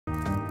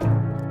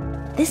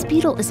This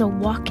beetle is a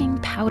walking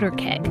powder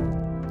keg.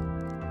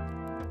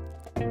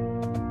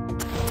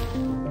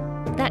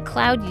 That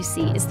cloud you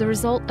see is the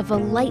result of a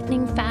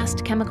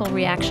lightning-fast chemical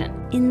reaction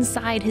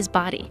inside his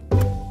body.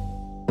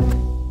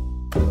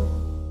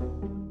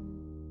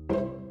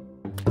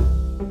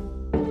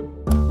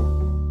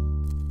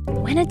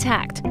 When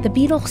attacked, the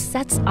beetle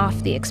sets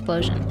off the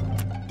explosion,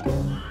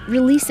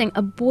 releasing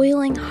a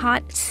boiling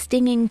hot,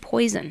 stinging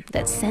poison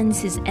that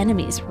sends his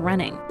enemies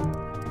running.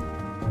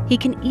 He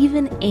can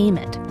even aim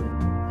it.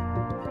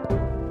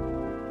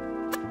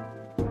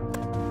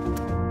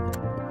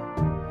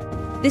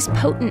 This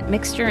potent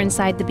mixture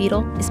inside the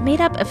beetle is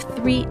made up of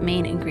 3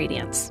 main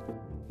ingredients.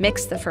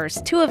 Mix the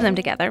first 2 of them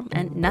together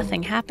and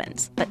nothing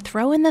happens, but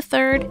throw in the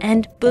third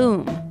and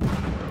boom!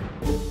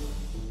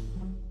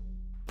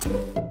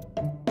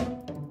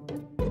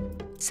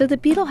 So the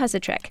beetle has a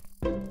trick.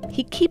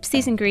 He keeps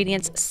these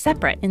ingredients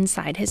separate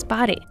inside his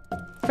body.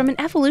 From an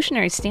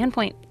evolutionary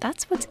standpoint,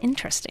 that's what's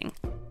interesting.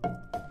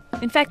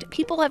 In fact,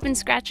 people have been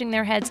scratching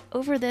their heads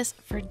over this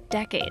for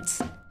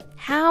decades.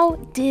 How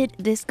did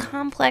this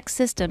complex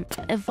system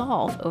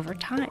evolve over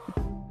time?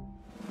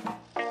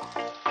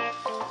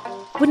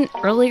 Wouldn't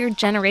earlier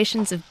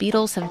generations of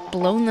beetles have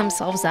blown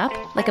themselves up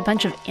like a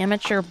bunch of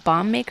amateur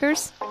bomb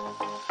makers?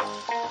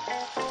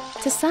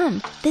 To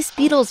some, this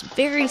beetle's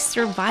very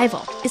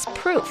survival is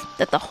proof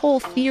that the whole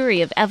theory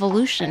of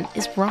evolution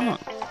is wrong.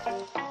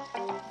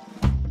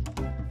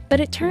 But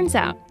it turns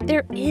out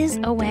there is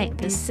a way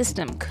this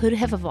system could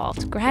have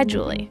evolved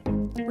gradually.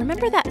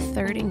 Remember that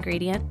third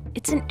ingredient?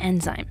 It's an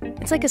enzyme.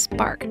 It's like a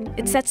spark.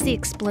 It sets the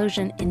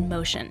explosion in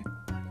motion.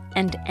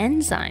 And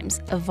enzymes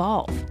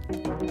evolve.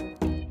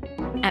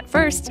 At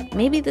first,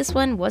 maybe this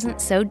one wasn't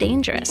so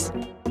dangerous.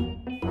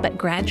 But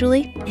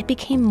gradually, it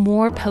became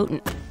more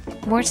potent,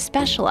 more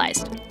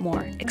specialized,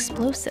 more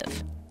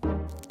explosive,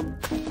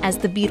 as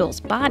the beetle's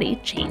body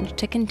changed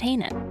to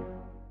contain it.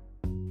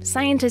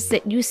 Scientists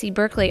at UC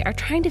Berkeley are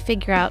trying to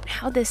figure out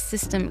how this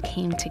system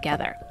came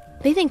together.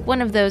 They think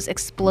one of those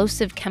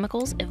explosive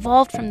chemicals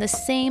evolved from the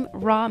same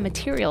raw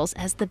materials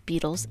as the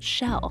beetle's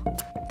shell.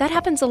 That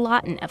happens a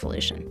lot in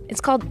evolution.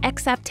 It's called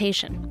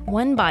exaptation,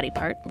 one body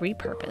part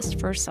repurposed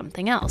for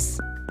something else.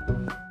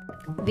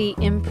 The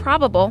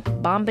improbable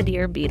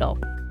Bombardier beetle,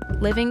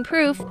 living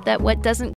proof that what doesn't